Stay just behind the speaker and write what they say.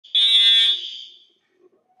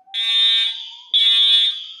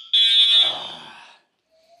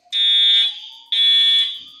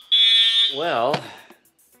Well,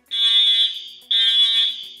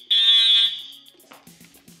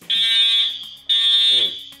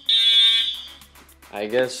 I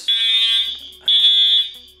guess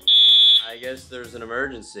there's an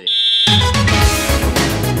emergency.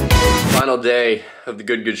 Final day of the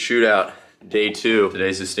Good Shootout, day 2.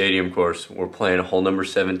 Today's the stadium course. We're playing hole number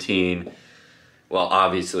 17. Well,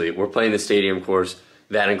 obviously, we're playing the stadium course.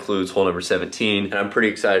 That includes hole number 17, and I'm pretty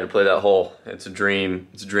excited to play that hole. It's a dream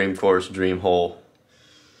course, dream hole.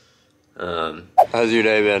 How's your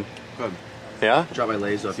day been? Good. Yeah? Drop my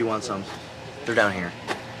lays though, if you want some. They're down here.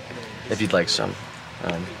 If you'd like some.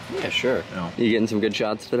 Yeah, sure. No. You getting some good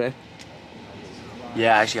shots today?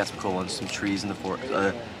 Yeah, I actually got some cool ones. Some trees in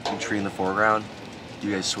the some tree in the foreground.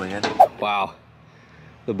 You guys swinging? Wow.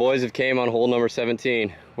 The boys have came on hole number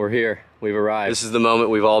 17. We're here. We've arrived. This is the moment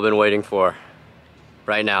we've all been waiting for.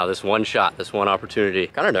 Right now, this one shot, this one opportunity.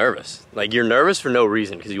 Kind of nervous. Like, you're nervous for no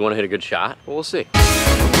reason because you want to hit a good shot. Well, we'll see.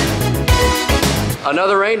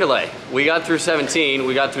 Another rain delay. We got through 17,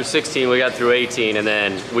 we got through 16, we got through 18, and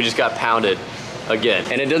then we just got pounded again.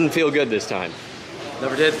 And it doesn't feel good this time.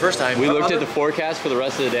 Never did the first time. We looked at the forecast for the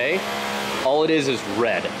rest of the day. All it is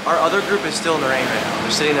red. Our other group is still in the rain right now.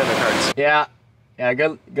 They're sitting there in their carts. Yeah,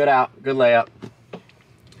 good out, good layup.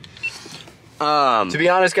 To be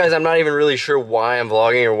honest, guys, I'm not even really sure why I'm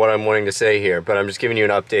vlogging or what I'm wanting to say here, but I'm just giving you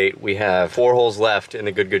an update. We have 4 holes left in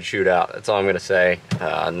the Good Shootout. That's all I'm gonna say.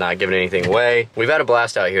 Not giving anything away. We've had a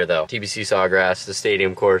blast out here, though. TBC Sawgrass, the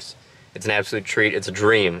stadium course. It's an absolute treat. It's a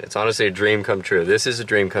dream. It's honestly a dream come true. This is a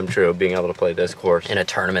dream come true, being able to play this course in a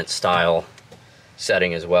tournament-style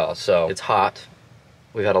setting as well. So it's hot.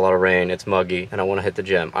 We've had a lot of rain. It's muggy, and I want to hit the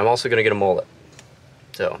gym. I'm also gonna get a mullet.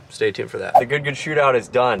 So stay tuned for that. The Good Shootout is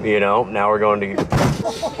done, you know. Now we're going to,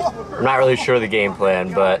 I'm not really sure the game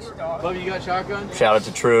plan, but Love, you got shotgun? shout out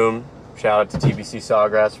to Troom, shout out to TBC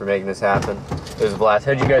Sawgrass for making this happen. It was a blast.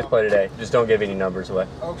 How'd you guys play today? Just don't give any numbers away.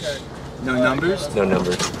 Okay. No numbers? No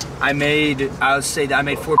numbers. I would say that I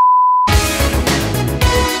made 4.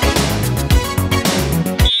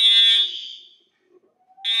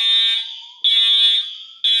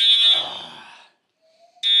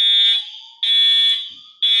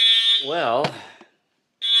 Well,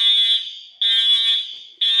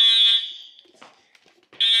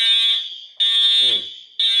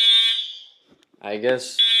 I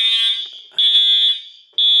guess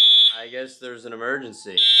there's an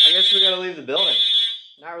emergency. I guess we gotta leave the building.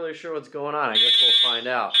 Not really sure what's going on. I guess we'll find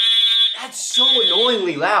out. That's so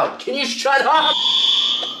annoyingly loud. Can you shut up?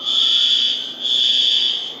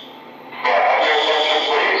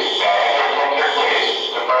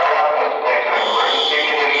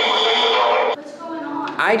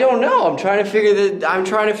 I don't know. I'm trying to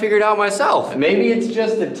figure it out myself. Maybe it's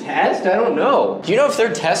just a test. I don't know. Do you know if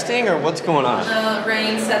they're testing or what's going on? The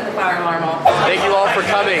rain set the fire alarm off. Thank you all for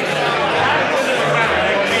coming.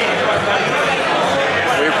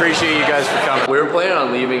 We appreciate you guys for coming. We were planning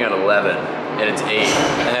on leaving at 11, and it's 8.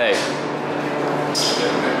 Hey,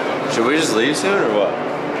 should we just leave soon or what?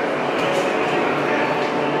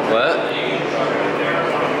 What?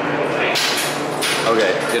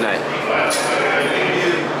 Okay. Good night.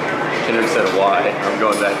 Kendrick said why. I'm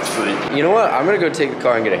going back to sleep. You know what? I'm gonna go take the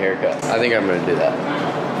car and get a haircut. I think I'm gonna do that.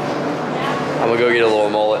 I'm gonna go get a little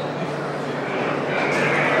mullet.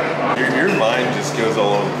 Your mind just goes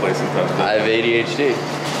all over the place sometimes. I have ADHD.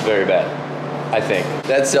 Very bad. I think.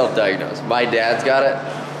 That's self-diagnosed. My dad's got it.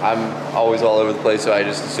 I'm always all over the place, so I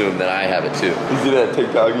just assume that I have it too. You see that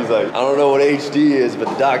TikTok? He's like, I don't know what HD is, but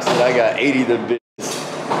the doc said I got 80 of them bitches.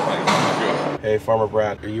 Hey, Farmer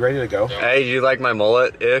Brad, are you ready to go? Hey, do you like my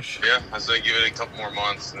mullet-ish? Yeah, I say give it a couple more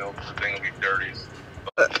months and the thing will be dirty.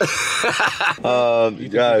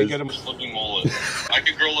 Guys. Get him a looking mullet. I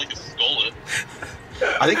could grow like a skullet.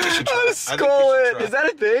 I think you should try. A skullet. Is that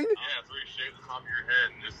a thing? Yeah, it's where you shave the top of your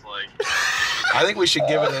head and just like... I think we should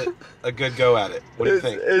give it a good go at it. What do you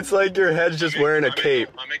think? It's like your head's just wearing a cape.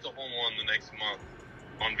 If I make a hole one the next month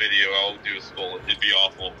on video, I'll do a skullet. It'd be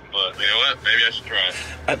awful, but you know what? Maybe I should try it.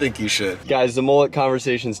 I think you should. Guys, the mullet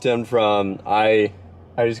conversation stemmed from I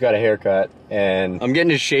just got a haircut and I'm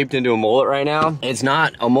getting it shaped into a mullet right now. It's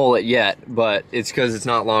not a mullet yet, but it's because it's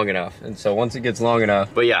not long enough. And so once it gets long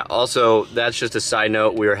enough, but yeah, also that's just a side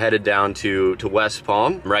note. We are headed down to West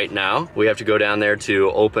Palm right now. We have to go down there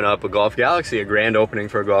to open up a Golf Galaxy, a grand opening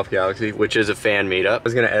for a Golf Galaxy, which is a fan meetup. I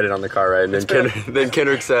was gonna edit on the car ride, and then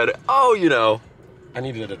Kendrick said, oh, you know, I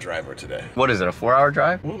needed a driver today. what is it, a 4-hour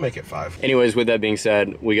drive? We'll make it 5. Anyways, with that being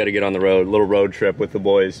said, we got to get on the road. Little road trip with the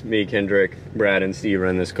boys. Me, Kendrick, Brad, and Steve are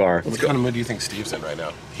in this car. What kind of mood do you think Steve's in right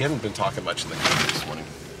now? He hasn't been talking much in the car this morning.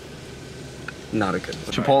 Not a good one.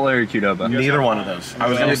 Chipotle or Qdoba? Neither one of those. I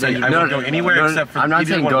was gonna say I would go anywhere except for. I'm not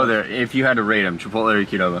either saying one go of there. those. If you had to rate them, Chipotle or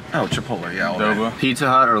Qdoba? Oh, Chipotle, yeah. all day. Pizza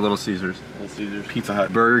Hut or Little Caesars? Little Caesars. Pizza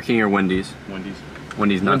Hut. Burger King or Wendy's? Wendy's.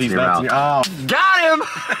 Wendy's nuts in your mouth. Oh. Got him!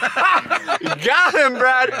 Got him,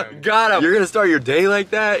 Brad! Got him! You're gonna start your day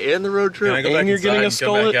like that and the road trip, Can I go back and you're getting a inside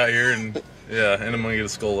and come skull. back out here and yeah, and I'm gonna get a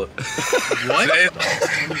skull. What? I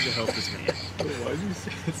need to help this man. Why did you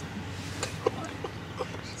say this?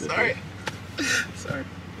 Sorry. Sorry.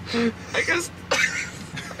 I guess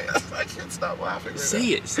I can't stop laughing. Right Say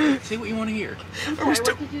it. Say what you want to hear. Sorry,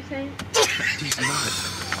 what did you say?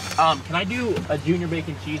 Can I do a junior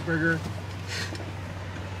bacon cheeseburger?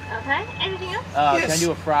 Okay, anything else? Can I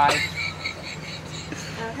do a fry?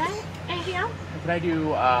 Okay, anything else? Can I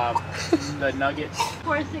do the nuggets?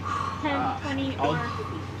 4, 6, 10, 20, or 50.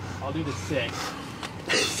 I'll do the 6.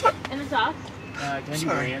 And the sauce? Can I do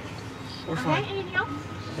ranch? Okay, anything else?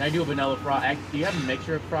 Can I do a vanilla frosty? Do you have a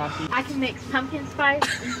mixture of frosty? I can mix pumpkin spice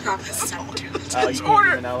and chocolate. You can't do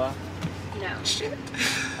vanilla? No.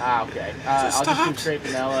 Ah, okay. I'll just do straight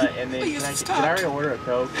vanilla, and then can I already order a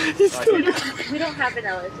Coke? We don't have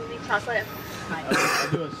vanilla, it's only chocolate and pumpkin spice.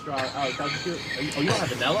 I'll do a straw. Oh, I'll just do. Oh, you don't have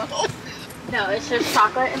vanilla? No, it's just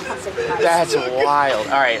chocolate and pumpkin spice. That's wild.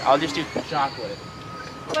 All right, I'll just do chocolate.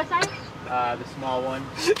 What size? The small one.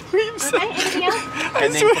 Okay, anything else?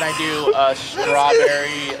 And then can I do a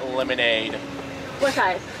strawberry lemonade, What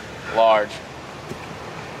size? large?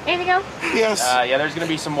 Anything else? Yes. Yeah, there's gonna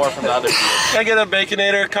be some more from the other deal. Can I get a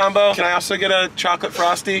Baconator combo? Can I also get a chocolate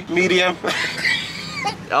frosty medium?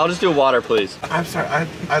 I'll just do water, please. I'm sorry,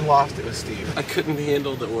 I lost it with Steve. I couldn't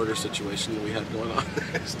handle the order situation that we had going on.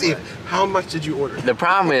 Steve, how much did you order? The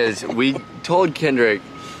problem is, we told Kendrick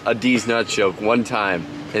a D's Nuts joke one time,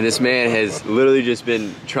 and this man has literally just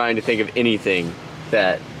been trying to think of anything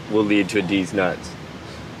that will lead to a D's Nuts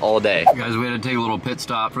all day. Guys, we had to take a little pit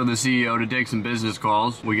stop for the CEO to take some business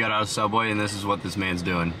calls. We got out of Subway, and this is what this man's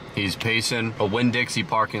doing. He's pacing a Winn-Dixie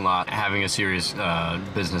parking lot, having a serious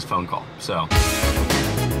business phone call. So.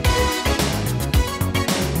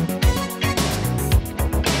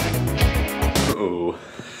 Ooh.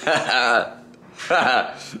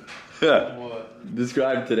 What?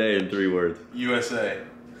 Describe today in 3 words. USA.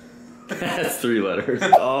 That's 3 letters.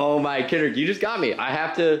 Oh my, Kendrick, you just got me. I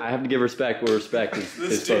have to give respect where respect is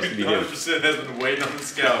supposed to be given. 100% has been waiting on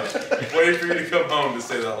this couch, waiting for you to come home to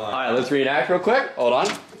say that line. All right, let's reenact real quick. Hold on.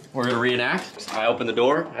 We're gonna reenact. I open the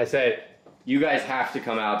door. I say, you guys have to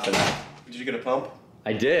come out tonight. Did you get a pump?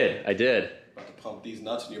 I did. About to pump these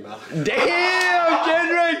nuts in your mouth. Damn,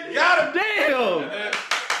 Kendrick! Got him! Damn!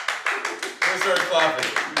 I started clapping.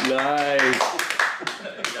 Nice.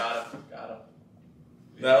 Got him.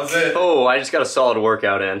 That was it. Oh, I just got a solid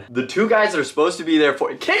workout in. The 2 guys that are supposed to be there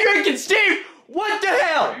for Kendrick and Steve. What the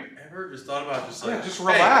hell? Have you ever just thought about just like Just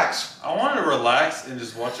relax. Hey, I wanted to relax and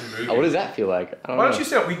just watch a movie. What does that feel like? I don't Why know. don't you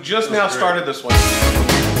say we just now started this one?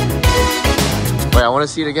 Wait, I want to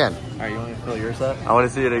see it again. All right, you want me to fill yours up? I want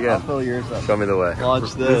to see it again. Fill yours up. Show me the way. Watch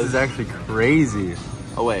This this. is actually crazy.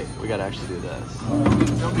 Oh wait, we gotta actually do this.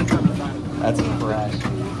 That's fresh.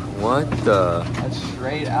 What the? That's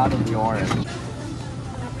straight out of the orange.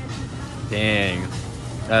 Dang.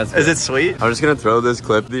 Is it sweet? I'm just gonna throw this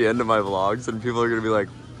clip at the end of my vlogs and people are gonna be like,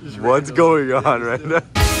 what's going on right now?